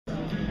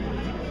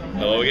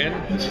Hello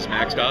again, this is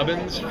Max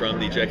Dobens from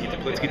the Jackie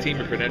Teplitsky team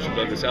at Prudential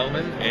Douglas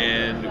Elliman,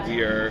 and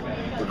we are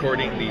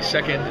recording the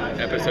second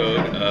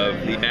episode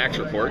of the Max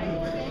Report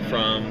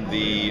from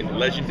the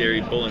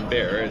legendary Bull and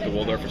Bear at the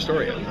Waldorf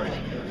Astoria.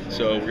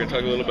 So we're going to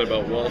talk a little bit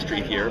about Wall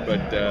Street here,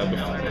 but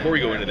before we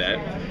go into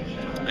that,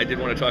 I did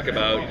want to talk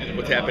about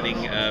what's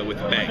happening with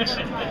the banks.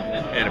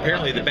 And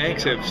apparently the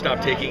banks have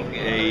stopped taking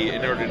an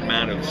inordinate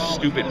amount of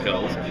stupid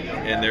pills,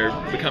 and they're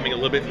becoming a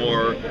little bit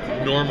more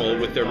normal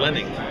with their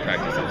lending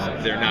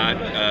practices. They're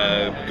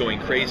not going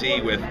crazy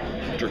with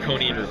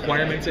draconian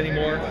requirements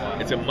anymore.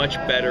 It's a much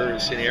better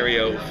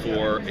scenario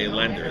for a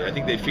lender. I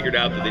think they figured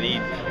out that they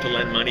need to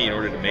lend money in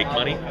order to make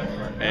money,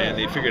 and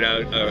they figured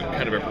out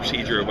kind of a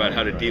procedure about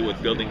how to deal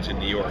with buildings in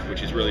New York,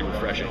 which is really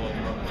refreshing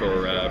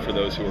for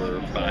those who are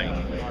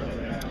buying.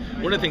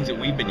 One of the things that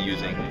we've been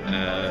using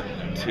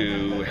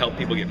to help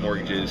people get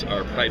mortgages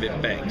are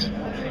private banks.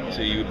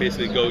 So you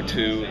basically go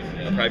to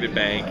a private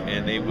bank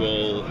and they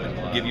will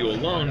give you a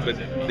loan, but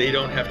they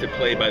don't have to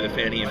play by the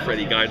Fannie and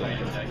Freddie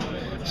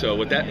guidelines. So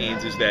what that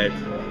means is that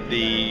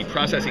the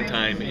processing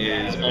time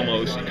is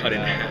almost cut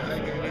in half.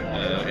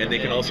 And they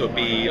can also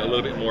be a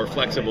little bit more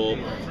flexible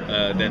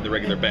than the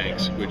regular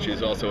banks, which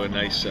is also a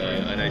nice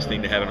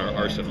thing to have in our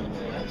arsenal.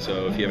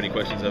 So if you have any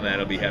questions on that,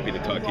 I'll be happy to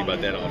talk to you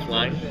about that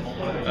offline.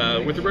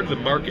 With regard to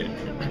the market,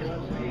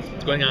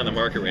 what's going on in the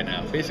market right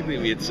now? Basically,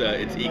 it's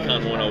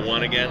Econ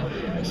 101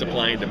 again,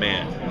 supply and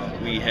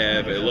demand. We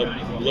have a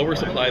lower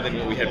supply than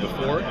what we had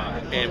before,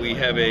 and we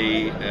have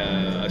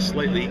a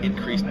slightly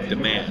increased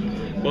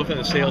demand, both on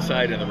the sales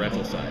side and the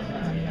rental side.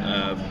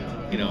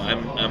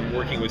 I'm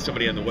working with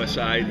somebody on the west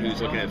side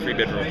who's looking at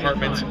 3-bedroom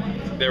apartments.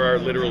 There are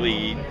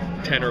literally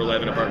 10 or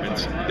 11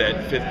 apartments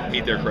that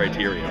meet their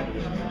criteria,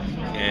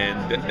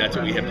 and that's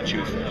what we have to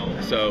choose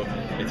from. So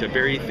it's a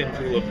very thin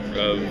pool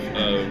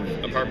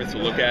of apartments to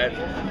look at,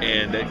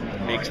 and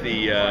that makes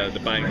the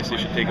buying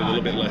decision take a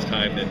little bit less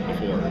time than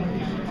before.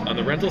 On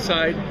the rental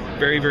side,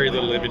 very, very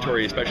little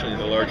inventory, especially in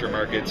the larger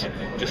markets.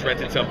 Just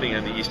rented something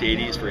on the East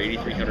 80s for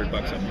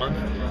 $8,300 a month,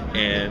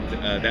 and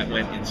that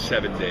went in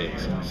 7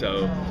 days.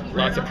 So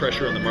lots of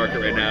pressure on the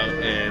market right now,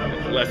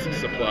 and less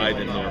supply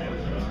than normal.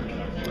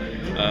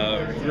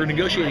 We're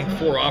negotiating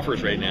 4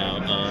 offers right now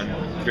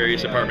on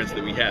various apartments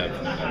that we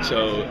have.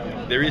 So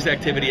there is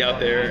activity out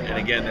there, and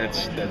again,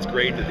 that's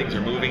great that things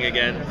are moving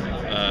again.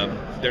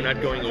 They're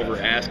not going over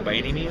ask by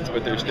any means,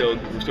 but we're still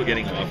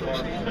getting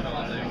offers.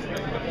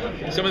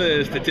 Some of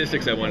the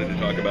statistics I wanted to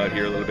talk about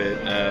here a little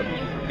bit.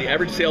 The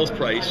average sales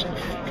price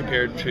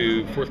compared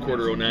to fourth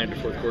quarter 09 to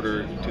fourth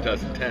quarter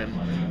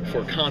 2010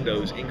 for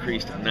condos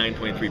increased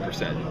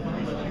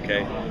 9.3%.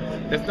 Okay,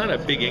 that's not a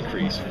big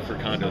increase for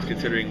condos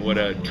considering what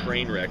a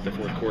train wreck the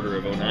fourth quarter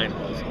of 09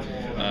 was.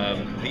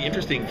 The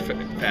interesting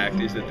fact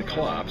is that the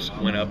co-ops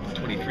went up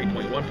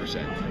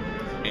 23.1%.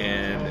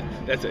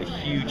 And that's a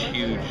huge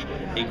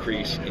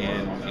increase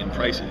in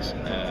prices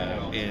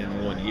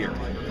in 1 year.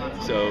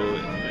 So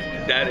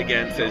that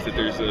again says that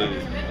there's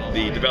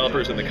the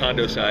developers on the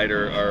condo side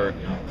are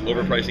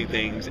overpricing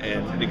things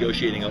and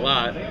negotiating a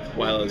lot,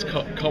 while as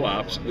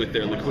co-ops with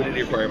their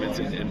liquidity requirements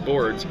and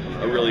boards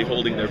are really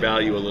holding their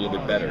value a little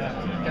bit better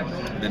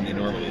than they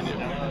normally do.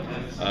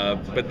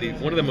 But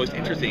one of the most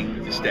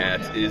interesting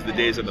stats is the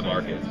days on the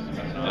market.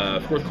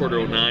 Fourth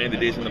quarter 09, the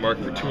days on the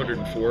market were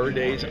 204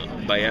 days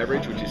by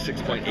average, which is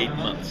 6.8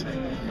 months.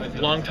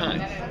 Long time.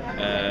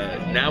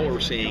 Now what we're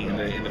seeing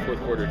in the fourth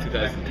quarter of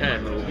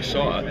 2010, what we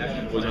saw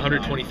was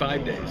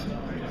 125 days,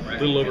 a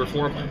little over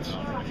 4 months.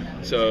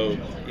 So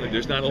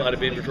there's not a lot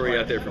of inventory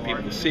out there for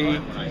people to see.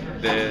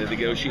 The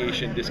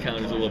negotiation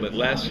discount is a little bit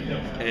less,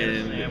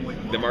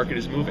 and the market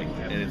is moving,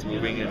 and it's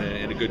moving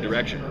in a good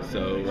direction.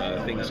 So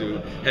things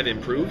have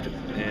improved,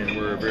 and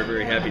we're very,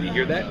 very happy to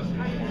hear that.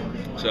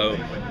 So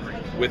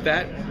with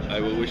that, I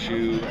will wish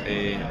you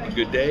a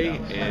good day,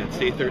 and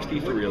stay thirsty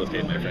for real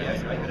estate, my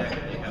friends.